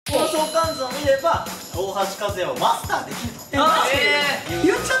相関図を見れば大橋和也をマスターできると。言っ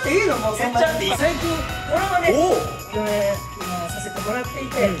ちゃっていいの？もうそんなに最近ドラマで共演させてもらってい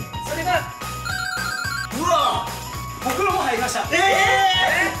て、それがうわ僕のも入りました。どういう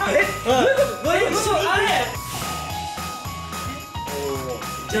ことあれ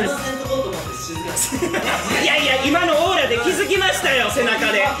邪魔せんとこうと思って静かに。いやいや、今のオーラで気づきましたよ、背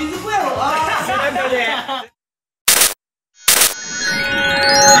中で。気づくやろ背中で。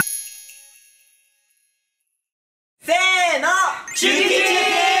せーの、チュキチュキ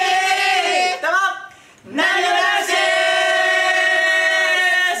どうも、なにわ男子で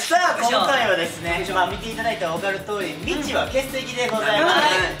す。さあ、今回はですね、見ていただいたら分かる通り、みちは欠席でございま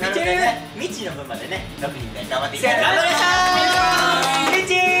す。なのでね、みちの分までね、6人で頑張っていきたいと思います。み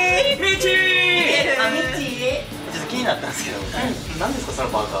ちみちちょっと気になったんですけど、何ですかその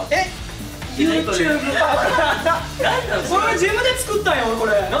パーカー。YouTube パーカー。これ自分で作ったんや俺こ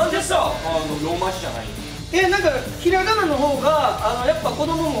れ。なんでさ、ローマ字じゃない？なんかひらがなの方がやっぱ子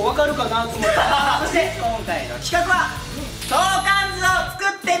供もわかるかなと思って。そして今回の企画は相関図を作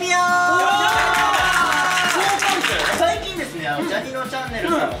ってみよう。最近ですね、ジャニーのチャンネル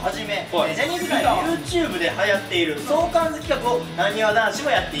さんをはじめ、ジャニーズ内 YouTube で流行っている相関図企画をなにわ男子も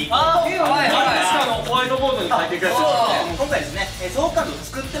やっていこうと。ホワイトボードに書いてくれた。今回ですね、相関図を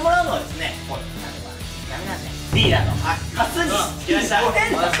作ってもらうのはですね、リーダーのはっすんに来ました。よろし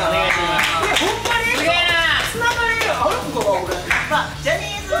くお願いします。ほんまに？すげえな。つながりあるんかな俺。まあジャニ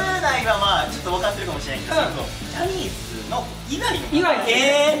ーズ内はまあちょっと分かってるかもしれないけど、ジャニーズの以外の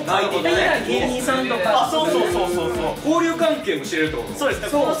芸人さんとか。そう交流関係も知れるってこと？そうで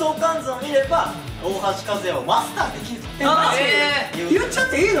す。この相関図を見れば大橋和也をマスターできると。言っちゃっ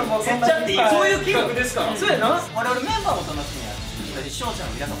ていいの？もうそんなに。そういう企画ですから。そうやな。我々メンバーも楽しみやし、視聴者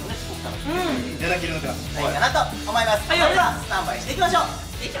の皆さんもねすごく楽しみにいただけるのではないかなと思います。それではスタンバイしていきましょう。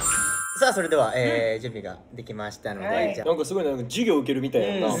さあそれでは準備ができましたので、なんかすごいなんか授業受けるみた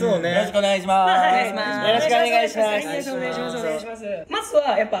いな。そうね。よろしくお願いします。よろしくお願いします。お願いします。まず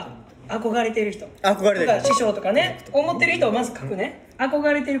はやっぱ憧れてる人、憧れてる師匠とかね、思ってる人をまず書くね。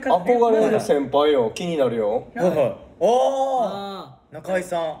憧れてる方。憧れの先輩よ、気になるよ。おお、中井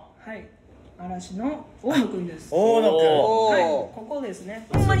さん。はい。嵐の大野くんです。大野くん。はい、ここですね。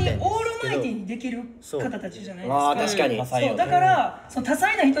ほんまにオールマイティにできる方たちじゃないですか。ああ、確かに。そうだからその多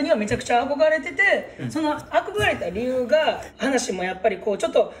彩な人にはめちゃくちゃ憧れてて、その憧れた理由が話もやっぱりこうちょ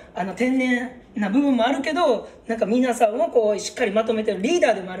っと天然な部分もあるけど、なんか皆さんをこうしっかりまとめてるリーダ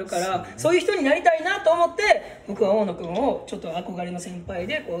ーでもあるから、そういう人になりたいなと思って僕は大野くんをちょっと憧れの先輩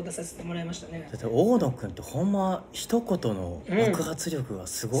でこう出させてもらいましたね。だって大野くんってほんま一言の爆発力が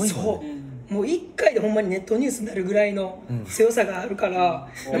すごいもんね。もう1回でほんまにネットニュースになるぐらいの強さがあるから、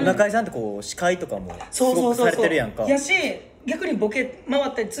中井さんってこう司会とかもすごくされてるやんか。やし逆にボケ回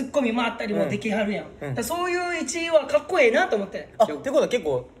ったりツッコミ回ったりもできはるやん。だからそういう一位はかっこええなと思って。あ、ってことは結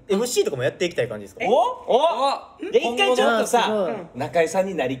構 MC とかもやっていきたい感じですか？一回ちょっとさ、中井さん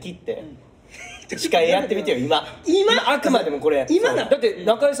になりきって司会やってみてよ。今あくまでもこれ今だって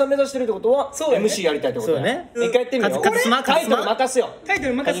中井さん目指してるってことは MC やりたいってことだよね。一回やってみよう。タイトル任すよ。タイト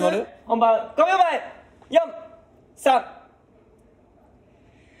ル任す。本番5秒前、4、3。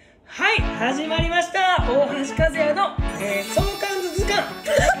はい、始まりました。大橋和也の相関図図鑑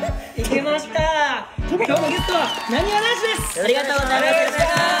いけました。今日のゲストはなにわ男子です。ありがとうございます。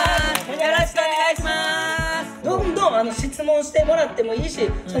よろしくお願いします。どんどん質問してもらってもいいし、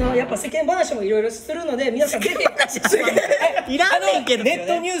やっぱ世間話もいろいろするので皆さんぜひいらんねんけどネッ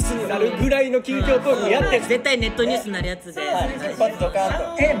トニュースになるぐらいの近況トークやって絶対ネットニュースになるやつで。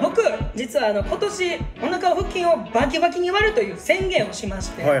僕実は今年お腹腹筋をバキバキに割るという宣言をしまし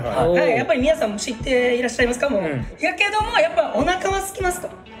て、やっぱり皆さんも知っていらっしゃいますか？もうやけどもやっぱお腹は空きますと。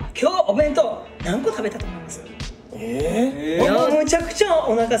今日お弁当何個食べたと思います？むちゃくちゃ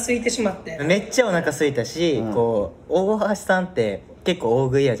お腹空いてしまって、めっちゃお腹空いたし、こう大橋さんって結構大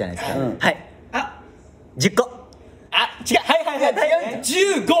食いやじゃないですか。はい、あ、10個。あ、違う、はい15。じ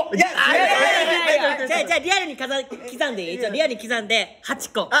ゃあリアルに刻んでいい？リアルに刻んで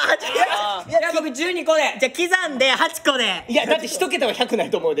8個。いや僕12個で。じゃあ刻んで8個で。いやだって1桁は100な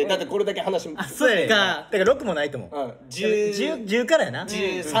いと思うで。だってこれだけ話も。そうやか。だから6もないと思う。10からやな。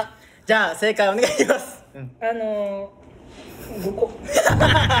13。じゃあ正解お願いします。5個。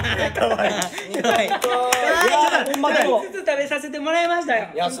かわいい。ほんまでもずつ食べさせてもらいましたよ。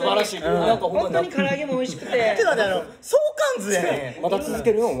いや素晴らしい。なんか本当に唐揚げも美味しくて。ちょっと待って、相関図やね。また続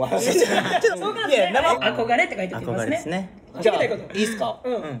けるよお前。相関図で憧れって書いておきますね。じゃあいいっすか。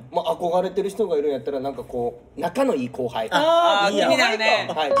まあ憧れてる人がいるんやったらなんかこう仲のいい後輩。ああ、気になるね。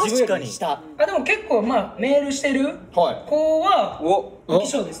はい、自分より下。でも結構まあメールしてる子は浮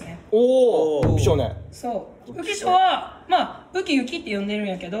所ですね。おお、浮所ね。そう浮所はまあウキウキって呼んでるん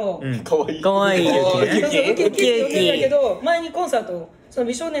やけど、かわいい。かわいい。ウキウキって呼んでるんやけど、前にコンサート、その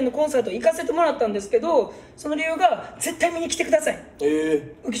美少年のコンサート行かせてもらったんですけど、その理由が絶対見に来てください。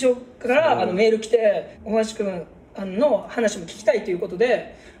浮所からメール来て、大橋くんの話も聞きたいということ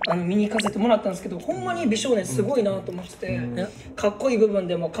で見に行かせてもらったんですけど、ほんまに美少年すごいなと思ってて、かっこいい部分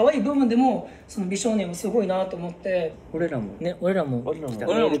でも可愛い部分でもその美少年はすごいなと思って。俺らもね、俺らも来た。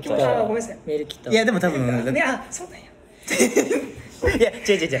ごめんなさい、メール来た。いやでも多分ね、あ、そうなんや。いや違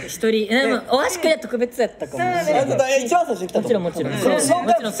う一人大橋くんは特別やったかも。一番最初に来たと。もちろんそ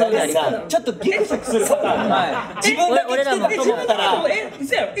うやりさ、ちょっとギクシャクするから。自分だけ来てたと思ったら。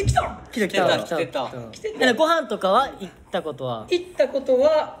嘘やろ、来たの？来た。ご飯とかは行ったことは？行ったこと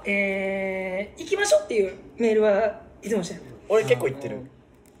は行きましょうっていうメールはいつもしてる。俺結構行ってる。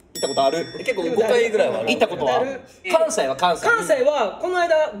行ったことある。結構5回ぐらいはある。行ったことは。関西は関西はこの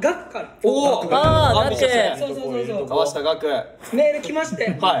間学から。おお。ああ、だって。そう。川下学。メール来まし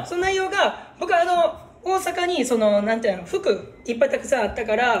て、その内容が僕大阪にそのなんていうの服いっぱいたくさんあった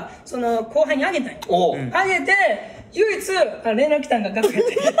からその後輩にあげたんよ。あげて唯一連絡来たんが学やっ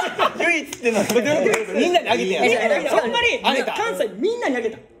て。唯一ってのはみんなにあげてや。ほんまに関西みんなにあげ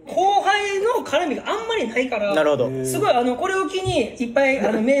た。後輩の絡みがあんまりないから、なるほど。すごいこれを機にいっぱい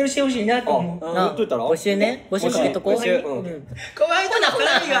メールしてほしいなと思う。言っといたら募集してと後輩後輩との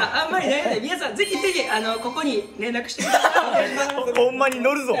絡みがあんまりないので、皆さんぜひここに連絡してください。ほんまに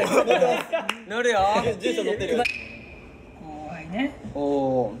乗るぞ。乗るよ。住所載ってる。後輩ね。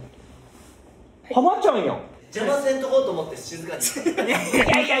浜ちゃんやん。邪魔せんとこうと思って静かに。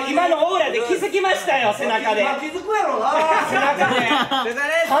いや今のオーラで気づきましたよ、背中で。気づくやろな。背中で。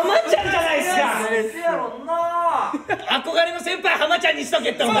浜ちゃんじゃないっすか。ですやろな。憧れの先輩浜ちゃんにしと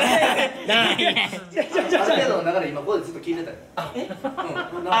けってお前。ある程度の流れ今ここでずっと聞いてたよ。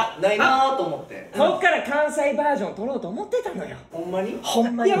ないなーと思って。こっから関西バージョン撮ろうと思ってたのよ。ほんまに？ほ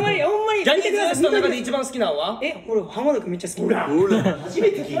んまに。ほんまに。ジャニーズの中で一番好きなのは？俺浜田君めっちゃ好き。初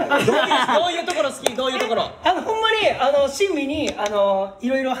めて聞いた。どういうところ好き？どういうところ？ほんまに親身にいろ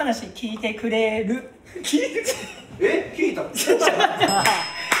いろ話聞いてくれる。聞いた？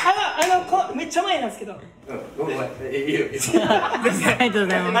めっちゃ前なんですけど。ごめん。いいよ。ありがとう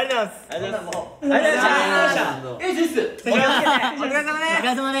ございます。ありがとうございます。ありがとうございました。です。お疲れ様です。あり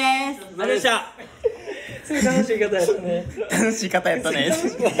がとうございました。すごい楽しい方やったね。楽しい方やったね。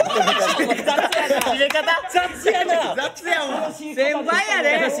雑やな。雑やもん。先輩や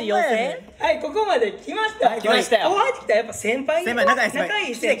ね。楽しい妖精。はい、ここまで来ました。来ましたよ。後輩ってきたらやっぱ先輩。仲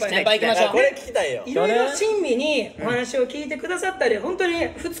いい先輩。先輩行きましょう。これ聞きたいよ。いろいろ親身にお話を聞いてくださったり、本当に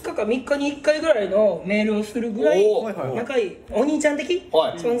2日か3日に1回ぐらいのメールをするぐらい仲いいお兄ちゃん的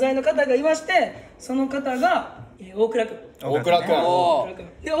存在の方がいまして、その方が大倉君。大倉君。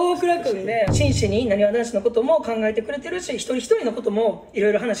で大倉君で真摯になにわ男子のことも考えてくれてるし、一人一人のこともい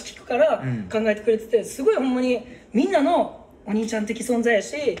ろいろ話聞くから考えてくれてて、すごいほんまにみんなのお兄ちゃん的存在や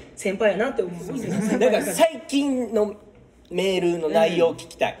し先輩やなって思う。なんか最近のメールの内容聞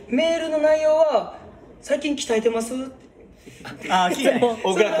きたい。メールの内容は最近鍛えてます？あ、聞いたね。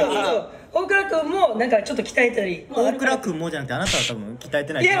大倉君。大倉君もなんかちょっと鍛えたり。大倉君もじゃなくてあなたは多分鍛え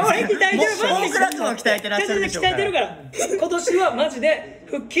てない。いや俺鍛えてる。大倉君は鍛えてらっしゃるでしょうから。鍛えてるから。今年はマジで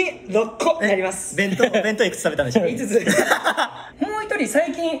腹筋6個やります。弁当いくつ食べたんでしょう。5つ。もう一人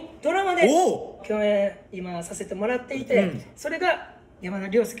最近ドラマで共演今させてもらっていて、それが山田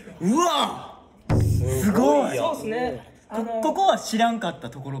涼介君。うわ。すごい。そうですね。ここは知らんかった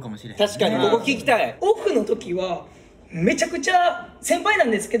ところかもしれない。確かにここ聞きたい。オフの時はめちゃくちゃ先輩な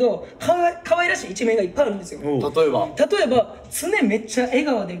んですけど可愛らしい一面がいっぱいあるんですよ。例えば常めっちゃ笑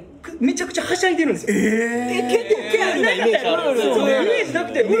顔でめちゃくちゃはしゃいでるんですよ。結構リアルなイメージある。イメージな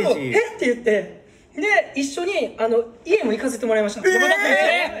くて俺も「えっ?」て言って、で一緒に家も行かせてもらいました。で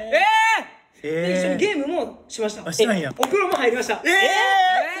一緒にゲームもしました。お風呂も入りました。どうい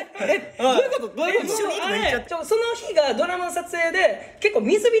うこと？一緒にその日がドラマの撮影で結構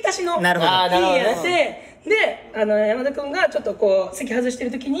水浸しの日やって、で山田君がちょっとこう席外して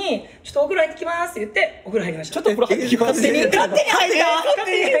る時に「ちょっとお風呂入ってきます」って言ってお風呂入りました。ちょっとお風呂入ってきます。勝手に入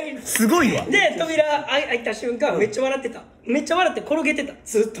った。すごいわ。で扉開いた瞬間めっちゃ笑ってた。めっちゃ笑って転げてた。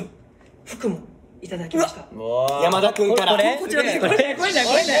ずっと服もいただきました。山田君から。こちらです。これじゃ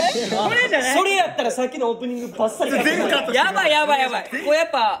ない。それやったらさっきのオープニングバッサリ。やばい。これや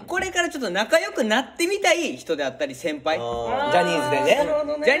っぱこれからちょっと仲良くなってみたい人であったり先輩。ジャニーズでね。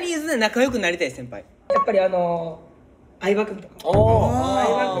ジャニーズで仲良くなりたい先輩。やっぱり相葉君とかお相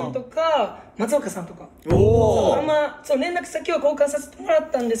葉君とか松岡さんとかあんまそう連絡先を交換させてもらっ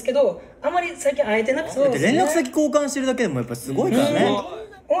たんですけどあまり最近会えてなくて連絡先交換してるだけでもやっぱすごいからね。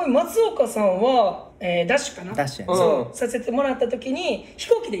おい松岡さんはダッシュかなダッシュそうさせてもらった時に飛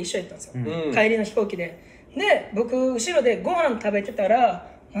行機で一緒やったんですよ帰りの飛行機で僕後ろでご飯食べてたら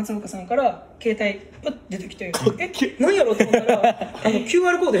松岡さんから携帯プッ出てきて何やろうと思ったら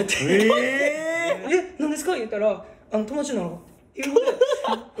QR コードやって何ですか言ったら友達なのっていう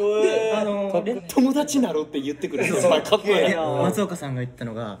ので友達なろって言ってくれるかっこいい。松岡さんが言った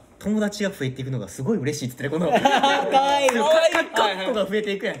のが友達が増えていくのがすごい嬉しいって言ってたこのかわいいカッコが増え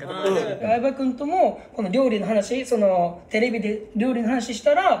ていくやんか。相葉君ともこの料理の話テレビで料理の話し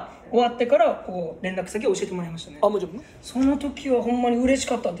たら終わってからこう連絡先を教えてもらいましたね。もちろんその時はほんまに嬉し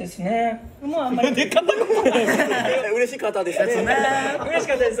かったですね。まああんまり嬉しかったですね。嬉し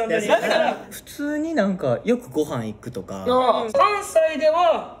かったです本当に。だから普通になんかよくご飯行くとか関西で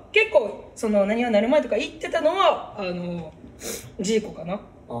は結構何がなる前とか行ってたのはジーコかな。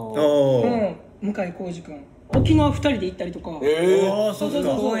向井浩二君沖縄2人で行ったりとか。そうす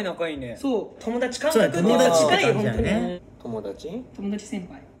ごい仲いいね。そう友達感覚って近い本当に。友達先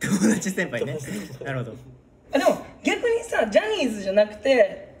輩。友達先輩ね。なるほど。でも逆にさジャニーズじゃなく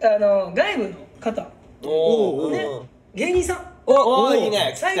て外部の方ね芸人さんいい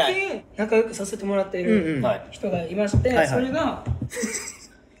ね。最近仲良くさせてもらっている人がいましてそれが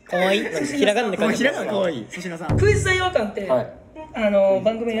かわいいひらがなで書いてるかわいい粗品さん。クイズ大違和感って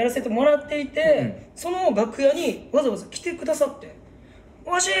番組やらせてもらっていてその楽屋にわざわざ来てくださって「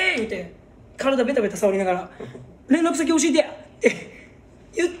わし!」言って体ベタベタ触りながら「連絡先教えてや!」って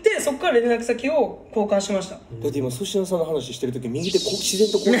言ってそこから連絡先を交換しました。だって今粗品さんの話してる時右手自然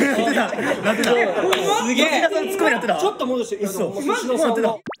とこうなってた。すげえ。ツッコミなってた。ちょっと戻して粗品さん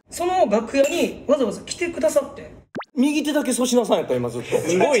がその楽屋にわざわざ来てくださって右手だけ粗品さんやった今ずっと。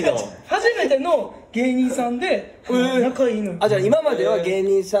すごいな。初めての芸人さんで仲いいの。じゃあ今までは芸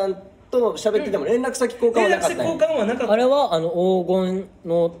人さんと喋ってても連絡先交換はなかった。連絡先交換はなかった。あれは黄金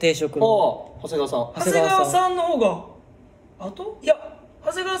の定食の長谷川さん。長谷川さんの方がいや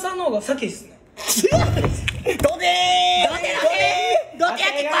長谷川さんの方が先ですね。どて焼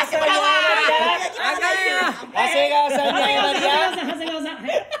き食わしてもらうわ長谷川さんに謝りや。長谷川さん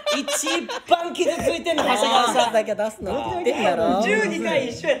一番傷ついてんの長谷川さんだけ出すのって言ってんだろ。12回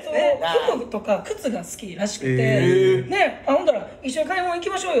一緒やって服とか靴が好きらしくてねほんだら一緒に買い物行き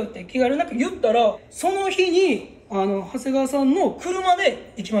ましょうよって気軽なく言ったらその日に長谷川さんの車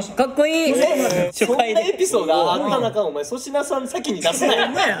で行きました。かっこいい。そんなエピソードあった中お前粗品さん先に出すなよ。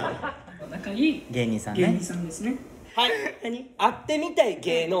仲いい芸人さん芸人ね。さんですね。はい。会ってみたい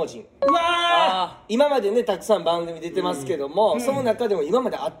芸能人。うわ今までねたくさん番組出てますけどもその中でも今ま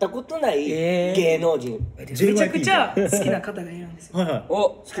で会ったことない芸能人。めちゃくちゃ好きな方がいるんですよ。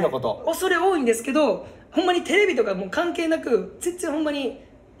好きな方。恐れ多いんですけどほんまにテレビとかもう関係なく全然ほんまに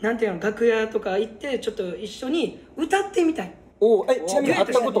なんていうの楽屋とか行ってちょっと一緒に歌ってみたい。ちなみに会っ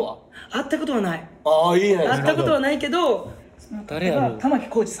たことは？会ったことはない。いいね。会ったことはないけど誰やろう。玉置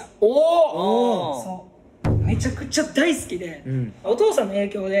浩二さん。そうめちゃくちゃ大好きでお父さんの影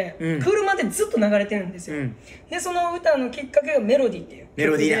響で車でずっと流れてるんですよ。でその歌のきっかけがメロディっていうメ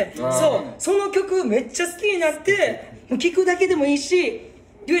ロディー曲でその曲めっちゃ好きになって聴くだけでもいいし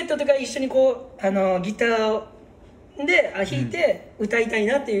デュエットとか一緒にこうギターで弾いて歌いたい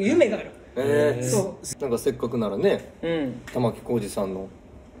なっていう夢がある。なんかせっかくならね玉置浩二さんの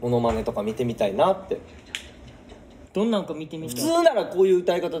モノマネとか見てみたいなって。どんなんか見てみたい。普通ならこういう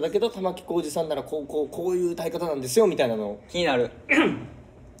歌い方だけど玉置浩二さんならこういう歌い方なんですよみたいなの気になる。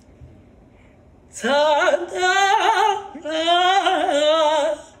さあ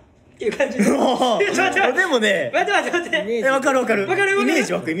っていう感じででもね待ってわかるイメー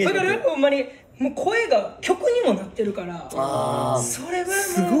ジ湧くほんまにもう声が曲にもなってるからそれぐらい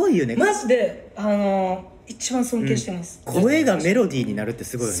すごいよねマジで一番尊敬してます。声がメロディーになるって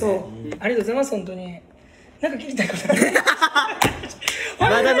すごいよね。そうありがとうございます本当に。なんか聞きたいことある？ま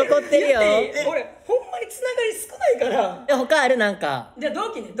だ残ってるよ。俺ほんまにつながり少ないから。他あるなんか。じゃあ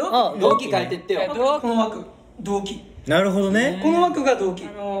同期ね同期書いてってよ。この枠同期。なるほどね。この枠が同期。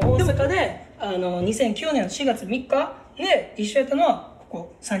大阪で2009年4月3日で一緒やったのはこ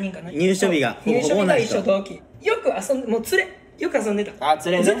こ3人かな。入所日が入所日が一緒同期。よく遊んでもうよく遊んでた。連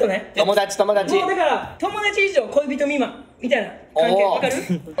れね。ずっとね。友達。もうだから友達以上恋人未満みたいな関係わかる？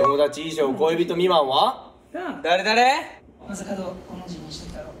友達以上恋人未満は？誰？まさかのこの字にし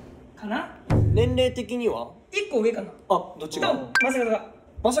てたろかな。年齢的には1個上かな。どっちが？まさかが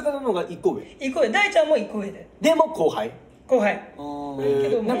まさかの方が1個上。1個上大ちゃんも1個上ででも後輩後輩け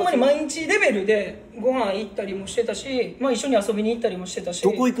ど、ほんまに毎日レベルでご飯行ったりもしてたし、まあ、一緒に遊びに行ったりもしてたし。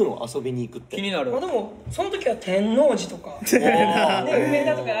どこ行くの？遊びに行くって気になる。まあでもその時は天王寺とかで梅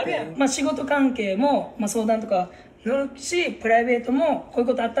田とかあるやん。まあ仕事関係も、まあ、相談とか乗るし、プライベートもこういう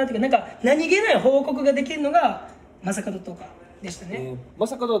ことあったっていうか、なんか何気ない報告ができるのが正門とかでしたね。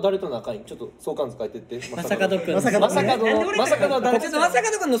正門は誰と仲いい？ちょっと相関図書いてって。正門くん。正門は誰？ちょっと正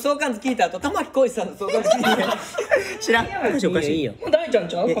門くんの相関図聞いた後、玉置浩二さんの相関図聞いて。知らん。おかしいおかしい。いいよ。大ちゃん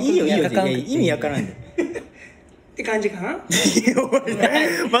ちゃう？いいよいいよ。意味わからんで。って感じかな。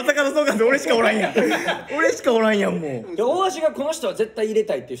まさかの相関図俺しかおらんやん。俺しかおらんやんもう。大橋がこの人は絶対入れ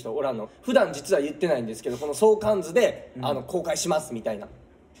たいっていう人おらんの？普段実は言ってないんですけど、この相関図で公開しますみたいな。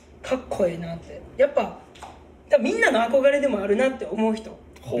かっこいいなって。やっぱみんなの憧れでもあるなって思う人。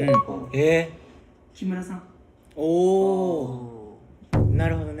木村さん。おお。な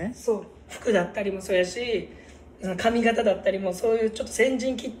るほどね。そう、服だったりもそうやし、髪型だったりもそういうちょっと先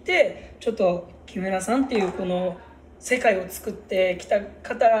陣切ってちょっと木村さんっていうこの世界を作ってきた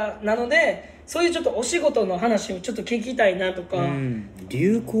方なので、そういうちょっとお仕事の話をちょっと聞きたいなとか。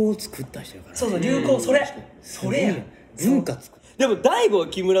流行を作った人やからね。そうそう、流行、それや文化作る。でも大悟は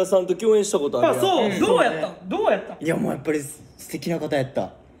木村さんと共演したことあるやん。そう、どうやったいやもうやっぱり素敵な方やっ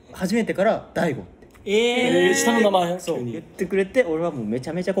た。初めてから大悟って下の名前そう言ってくれて、俺はもうめち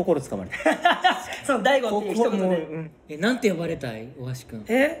ゃめちゃ心つかまれた。その大悟っていう一言で。なんて呼ばれたい？大橋くん。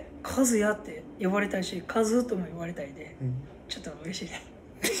和也って呼ばれたいし、和とも呼ばれたいで、ちょっと嬉しいね。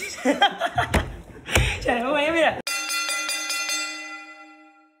じゃあお前やめろ。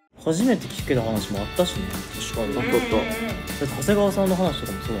初めて聞けた話もあったしね。確かに。だって長谷川さんの話と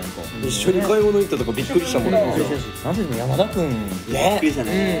かもそうやんか。一緒に買い物行ったとかびっくりしたもんね。なんでも山田くんびっくりした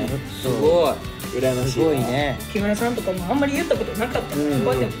ね。すごい羨ましい。すごいね。木村さんとかもあんまり言ったことなかったから、こ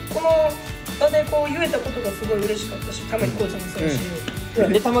うやってこの場でこう言えたことがすごい嬉しかったし、玉置浩二さんもそうやし。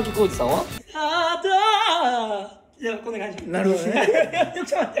で玉置浩二さんは？じゃあこんな感じ。なるほどね。ちょっ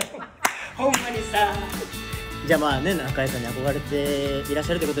と待って、ほんまにさ。じゃあまあね、中井さんに憧れていらっし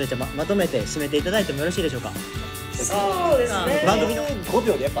ゃるということで、じゃあ まとめて締めていただいてもよろしいでしょうか。そうですね。番組の5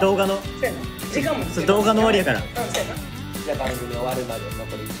秒でやっぱ動画のそうやな、時間も動画の終わりやから。そうやな。じゃあ番組終わるまで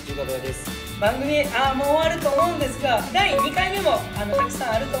残り15秒です。番組もう終わると思うんですが、第2回目もたくさ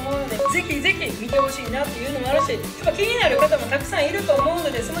んあると思うので、ぜひぜひ見てほしいなっていうのもあるし、やっぱ気になる方もたくさんいると思う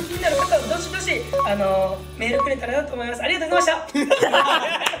ので、その気になる方はどしどしメールくれたらなと思います。ありがとうございました。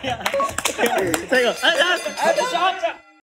最後、ありがとうございました。